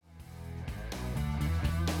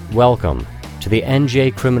Welcome to the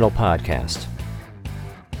NJ Criminal Podcast.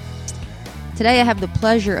 Today I have the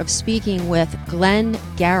pleasure of speaking with Glenn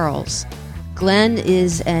Garrels. Glenn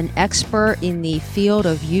is an expert in the field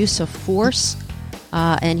of use of force,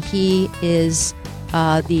 and he is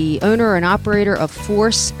the owner and operator of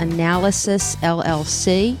Force Analysis,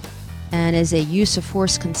 LLC, and is a use of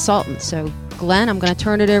force consultant. So, Glenn, I'm going to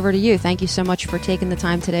turn it over to you. Thank you so much for taking the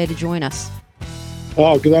time today to join us.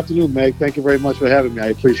 Oh, good afternoon, Meg. Thank you very much for having me. I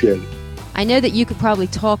appreciate it. I know that you could probably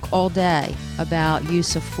talk all day about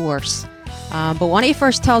use of force, but why don't you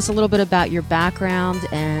first tell us a little bit about your background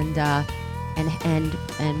and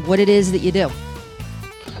what it is that you do?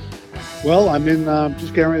 Well, I'm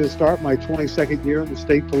just getting ready to start my 22nd year in the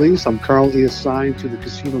state police. I'm currently assigned to the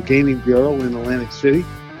Casino Gaming Bureau in Atlantic City.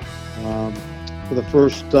 For the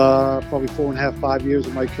first probably 4.5, 5 years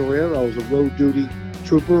of my career, I was a road duty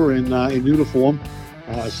trooper in uniform,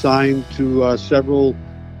 assigned to several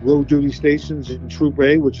road duty stations in Troop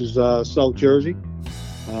A, which is South Jersey.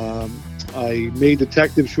 I made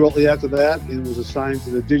detective shortly after that and was assigned to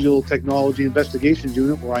the Digital Technology Investigations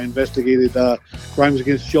Unit, where I investigated crimes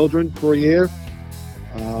against children for a year.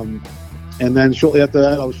 And then shortly after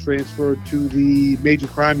that, I was transferred to the Major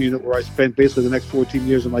Crime Unit, where I spent basically the next 14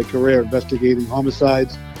 years of my career investigating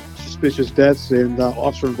homicides, suspicious deaths, and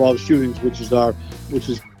officer-involved shootings, which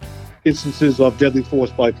is instances of deadly force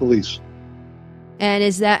by police. And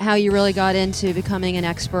is that how you really got into becoming an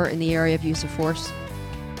expert in the area of use of force?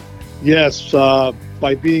 Yes,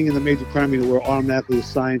 by being in the Major Crime Unit, we're automatically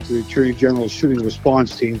assigned to the Attorney General's shooting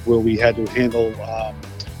response team, where we had to handle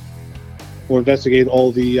or investigate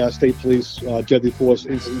all the state police deadly force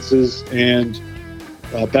instances. And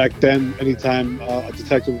back then, anytime a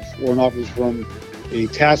detective or an officer from a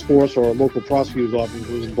task force or a local prosecutor's office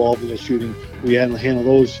was involved in a shooting, we had to handle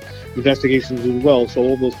those investigations as well. So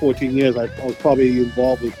over those 14 years, I was probably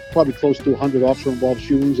involved with close to 100 officer-involved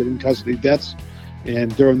shootings and in-custody deaths.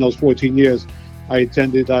 And during those 14 years, I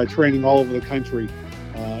attended training all over the country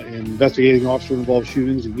in investigating officer-involved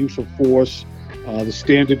shootings and use of force, the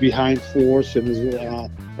standard behind force, and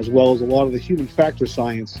as well as a lot of the human factor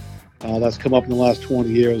science that's come up in the last 20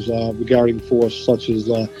 years regarding force, such as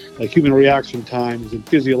human reaction times and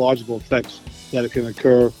physiological effects that can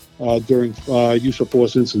occur during use of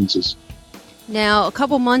force instances. Now, a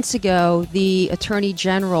couple months ago, the Attorney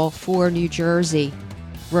General for New Jersey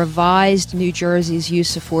revised New Jersey's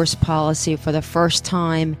use of force policy for the first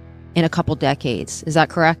time in a couple decades. Is that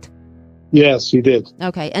correct? Yes, he did.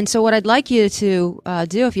 Okay. And so what I'd like you to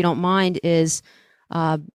do, if you don't mind, is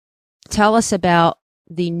tell us about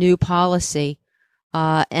the new policy.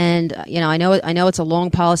 And I know it's a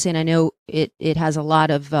long policy, and I know it has a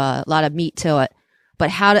lot of meat to it. But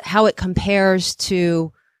how it compares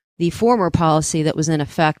to the former policy that was in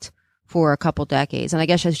effect for a couple decades. And I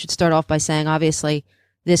guess I should start off by saying, obviously,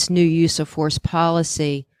 this new use of force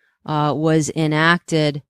policy was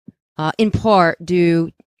enacted in part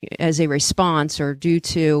as a response or due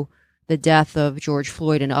to the death of George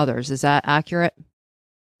Floyd and others. Is that accurate?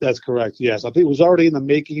 That's correct. Yes, I think it was already in the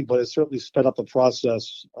making, but it certainly sped up the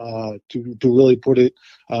process to really put it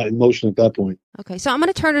in motion at that point. Okay, so I'm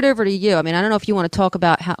going to turn it over to you. I mean, I don't know if you want to talk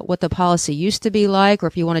about what the policy used to be like, or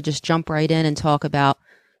if you want to just jump right in and talk about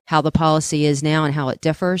how the policy is now and how it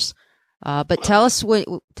differs. But tell us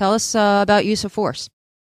about use of force.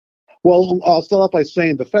 Well, I'll start off by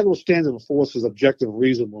saying the federal standard of force is objective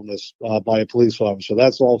reasonableness by a police officer.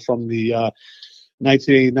 That's all from the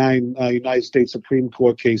 1989 United States Supreme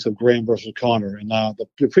Court case of Graham versus Connor. And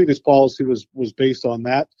the previous policy was based on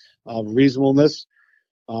that reasonableness.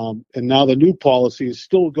 And now the new policy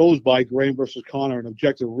still goes by Graham versus Connor and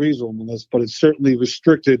objective reasonableness, but it's certainly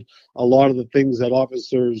restricted a lot of the things that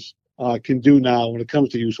officers can do now when it comes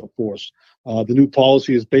to use of force. The new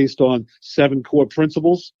policy is based on 7 core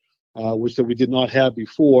principles, which that we did not have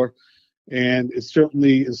before. And it's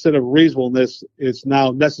certainly, instead of reasonableness, it's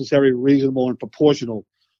now necessary, reasonable, and proportional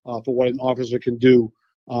for what an officer can do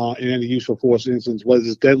in any use of force instance, whether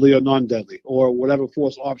it's deadly or non-deadly, or whatever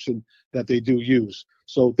force option that they do use.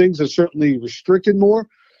 So things are certainly restricted more.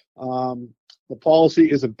 The policy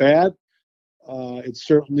isn't bad. It's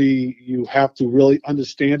certainly, you have to really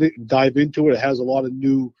understand it and dive into it. It has a lot of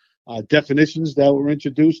new definitions that were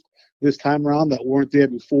introduced this time around that weren't there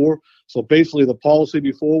before. So basically, the policy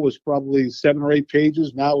before was probably 7 or 8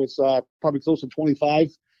 pages. Now it's probably close to 25,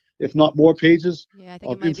 if not more pages Yeah, I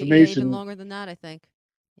think of it might information. be even longer than that, I think.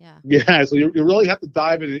 Yeah. Yeah, so you really have to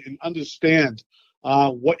dive in and understand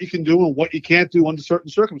what you can do and what you can't do under certain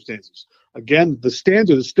circumstances. Again, the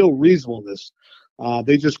standard is still reasonableness.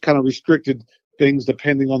 They just kind of restricted things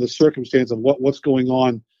depending on the circumstance of what's going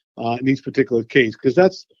on in each particular case, because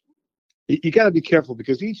that's you got to be careful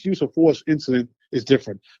because each use of force incident is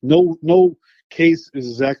different. No case is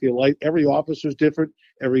exactly alike. Every officer is different.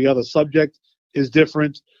 Every other subject is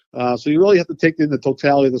different. So you really have to take in the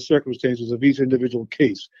totality of the circumstances of each individual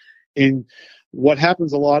case. And what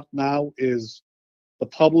happens a lot now is the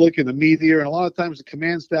public and the media, and a lot of times the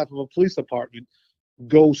command staff of a police department,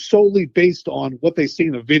 go solely based on what they see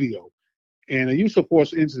in a video. And a use of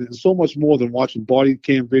force incident is so much more than watching body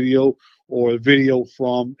cam video or a video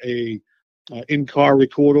from a in-car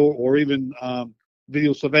recorder or even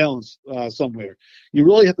video surveillance somewhere. You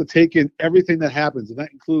really have to take in everything that happens, and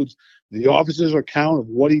that includes the officer's account of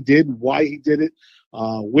what he did and why he did it,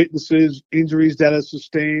 witnesses, injuries that are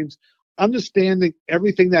sustained, understanding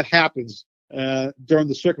everything that happens during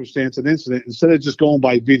the circumstance and incident instead of just going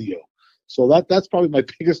by video. So that's probably my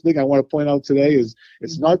biggest thing I want to point out today is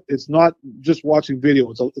it's not just watching video.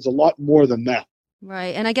 It's a lot more than that.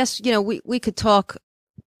 Right. And I guess, we could talk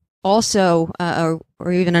also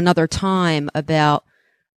or even another time about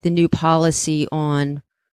the new policy on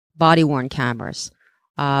body-worn cameras.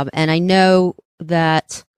 And I know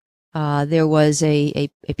that there was a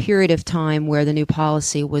period of time where the new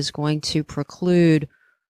policy was going to preclude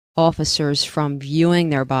officers from viewing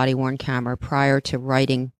their body-worn camera prior to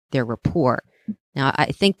writing their report. Now, I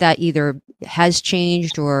think that either has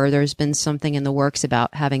changed or there's been something in the works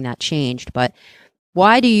about having that changed. But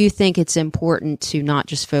why do you think it's important to not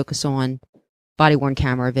just focus on body-worn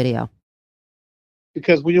camera video?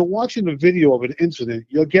 Because when you're watching a video of an incident,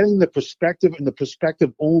 you're getting the perspective and the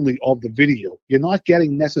perspective only of the video. You're not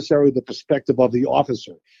getting necessarily the perspective of the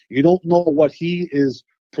officer. You don't know what he is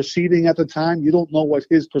perceiving at the time. You don't know what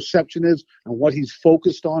his perception is and what he's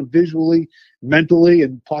focused on visually, mentally,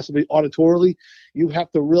 and possibly auditorily. You have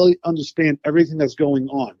to really understand everything that's going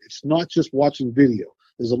on. It's not just watching video.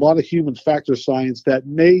 There's a lot of human factor science that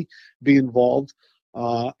may be involved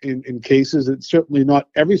in cases. It's certainly not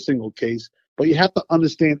every single case, but you have to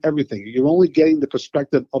understand everything. You're only getting the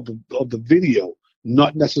perspective of the video,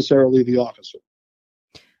 not necessarily the officer.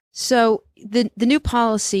 So the new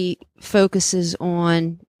policy focuses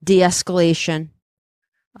on de-escalation,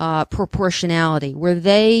 proportionality. Were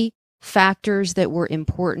they factors that were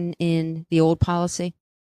important in the old policy?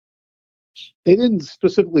 They didn't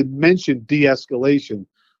specifically mention de-escalation,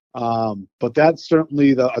 but that's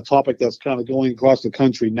certainly a topic that's kind of going across the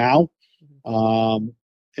country now.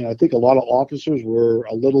 And I think a lot of officers were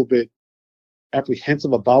a little bit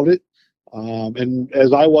apprehensive about it. And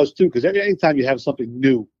as I was too, because anytime you have something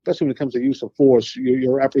new, especially when it comes to use of force,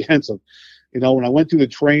 you're apprehensive. When I went through the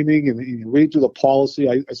training and you read through the policy,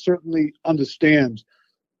 I certainly understand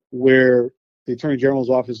where the Attorney General's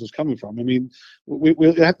office is coming from. I mean,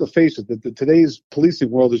 we have to face it that today's policing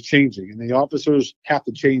world is changing, and the officers have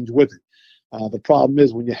to change with it. The problem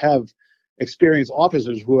is when you have experienced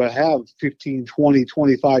officers who have 15, 20,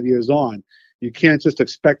 25 years on, you can't just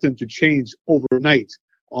expect them to change overnight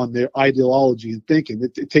on their ideology and thinking.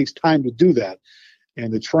 It takes time to do that.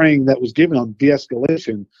 And the training that was given on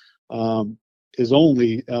de-escalation is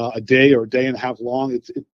only a day or a day and a half long.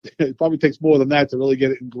 It probably takes more than that to really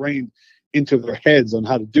get it ingrained into their heads on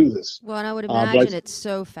how to do this. Well, and I would imagine it's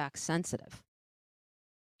so fact sensitive.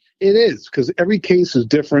 It is, because every case is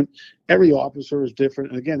different. Every officer is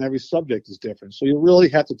different. And again, every subject is different. So you really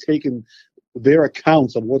have to take in their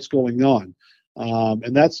accounts of what's going on.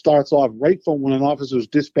 And that starts off right from when an officer is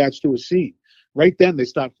dispatched to a scene. Right then, they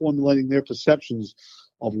start formulating their perceptions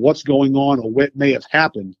of what's going on or what may have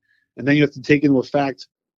happened. And then you have to take into effect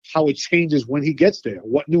how it changes when he gets there.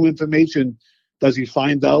 What new information does he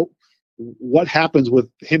find out? What happens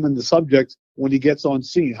with him and the subject when he gets on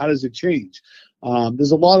scene? How does it change?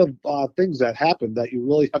 There's a lot of things that happen that you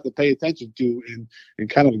really have to pay attention to and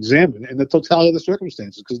kind of examine, and the totality of the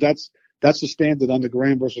circumstances, because that's the standard under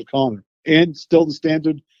Graham versus Connor, and still the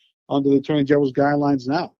standard under the Attorney General's guidelines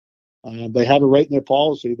now. They have it right in their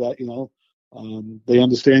policy that they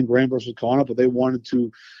understand Graham versus Connor, but they wanted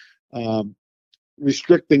to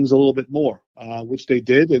restrict things a little bit more, which they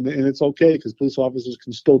did, and it's okay because police officers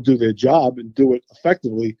can still do their job and do it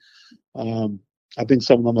effectively. I think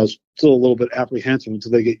some of them are still a little bit apprehensive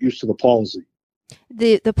until they get used to the policy.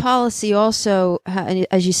 The policy also,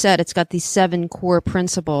 as you said, it's got these 7 core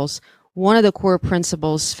principles. One of the core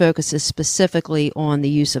principles focuses specifically on the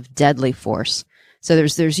use of deadly force. So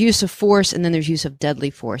there's use of force and then there's use of deadly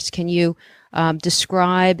force. Can you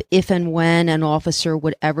describe if and when an officer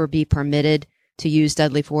would ever be permitted to use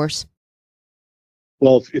deadly force?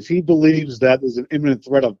 Well, if he believes that there's an imminent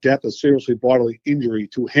threat of death or seriously bodily injury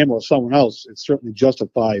to him or someone else, it's certainly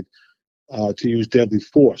justified to use deadly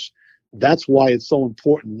force. That's why it's so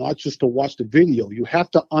important not just to watch the video. You have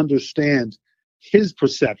to understand his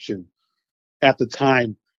perception at the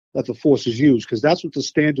time that the force is used, because that's what the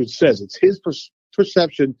standard says. It's his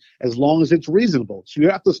perception as long as it's reasonable. So you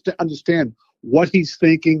have to understand what he's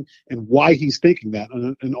thinking and why he's thinking that.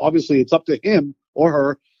 And obviously it's up to him or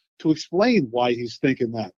her to explain why he's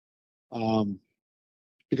thinking that,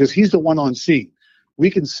 because he's the one on scene.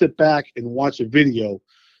 We can sit back and watch a video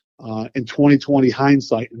in 2020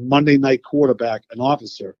 hindsight and Monday night quarterback an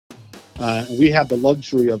officer. And we have the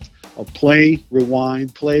luxury of play,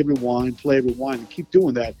 rewind, play, rewind, play, rewind, and keep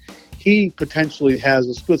doing that. He potentially has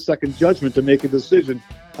a split-second judgment to make a decision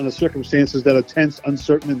on the circumstances that are tense,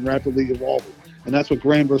 uncertain, and rapidly evolving. And that's what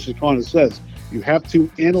Graham versus Connor says. You have to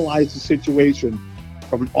analyze the situation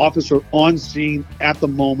from an officer on scene at the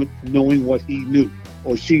moment, knowing what he knew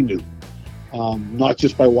or she knew, not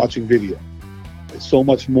just by watching video. It's so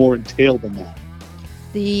much more entailed than that.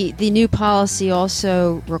 The new policy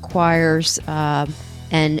also requires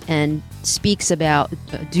and speaks about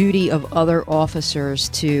duty of other officers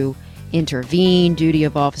to intervene, duty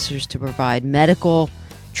of officers to provide medical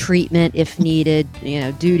treatment if needed,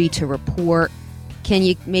 duty to report. Can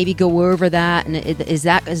you maybe go over that? And is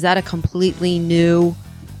that a completely new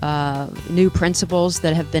principles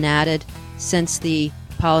that have been added since the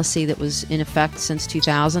policy that was in effect since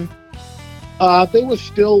 2000? They were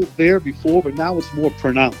still there before, but now it's more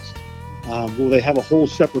pronounced. Where they have a whole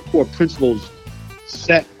separate core principles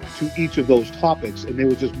set to each of those topics, and they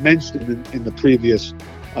were just mentioned in the previous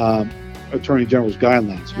Attorney General's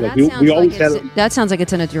guidelines. Now, that sounds like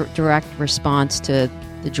it's in a direct response to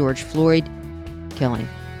the George Floyd killing.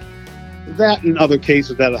 That and other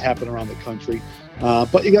cases that have happened around the country.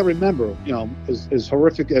 But you got to remember, as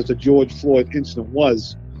horrific as the George Floyd incident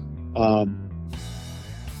was,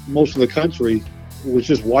 most of the country was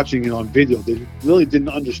just watching it on video. They really didn't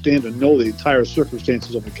understand or know the entire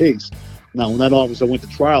circumstances of the case. Now, when that officer went to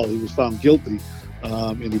trial, he was found guilty,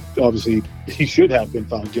 and he should have been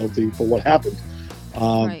found guilty for what happened.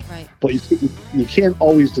 Right. But you can't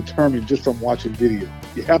always determine just from watching video.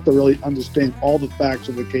 You have to really understand all the facts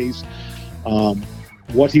of the case,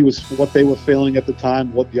 what they were feeling at the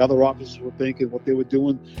time, what the other officers were thinking, what they were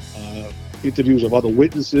doing, interviews of other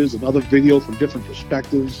witnesses and other video from different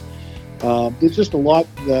perspectives. There's just a lot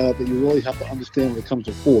that you really have to understand when it comes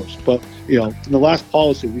to force. But, in the last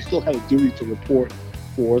policy, we still had a duty to report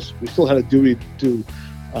force. We still had a duty to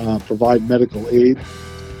provide medical aid.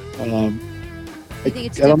 I think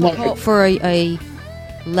it's difficult for a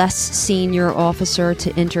less senior officer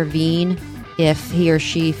to intervene if he or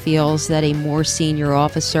she feels that a more senior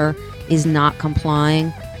officer is not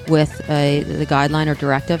complying with the guideline or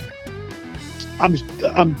directive.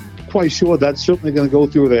 I'm quite sure that's certainly going to go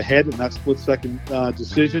through their head in that split-second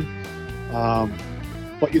decision.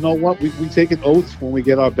 But you know what? We take an oath when we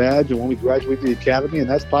get our badge and when we graduate the academy, and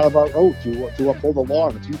that's part of our oath to uphold the law.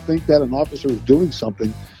 And if you think that an officer is doing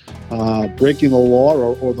something, breaking the law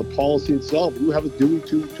or the policy itself, you have a duty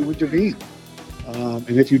to intervene. And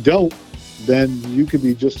if you don't, then you could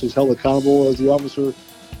be just as held accountable as the officer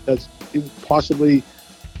that's possibly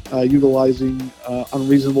utilizing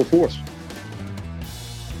unreasonable force.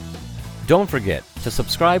 Don't forget to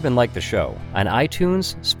subscribe and like the show on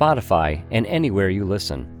iTunes, Spotify, and anywhere you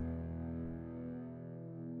listen.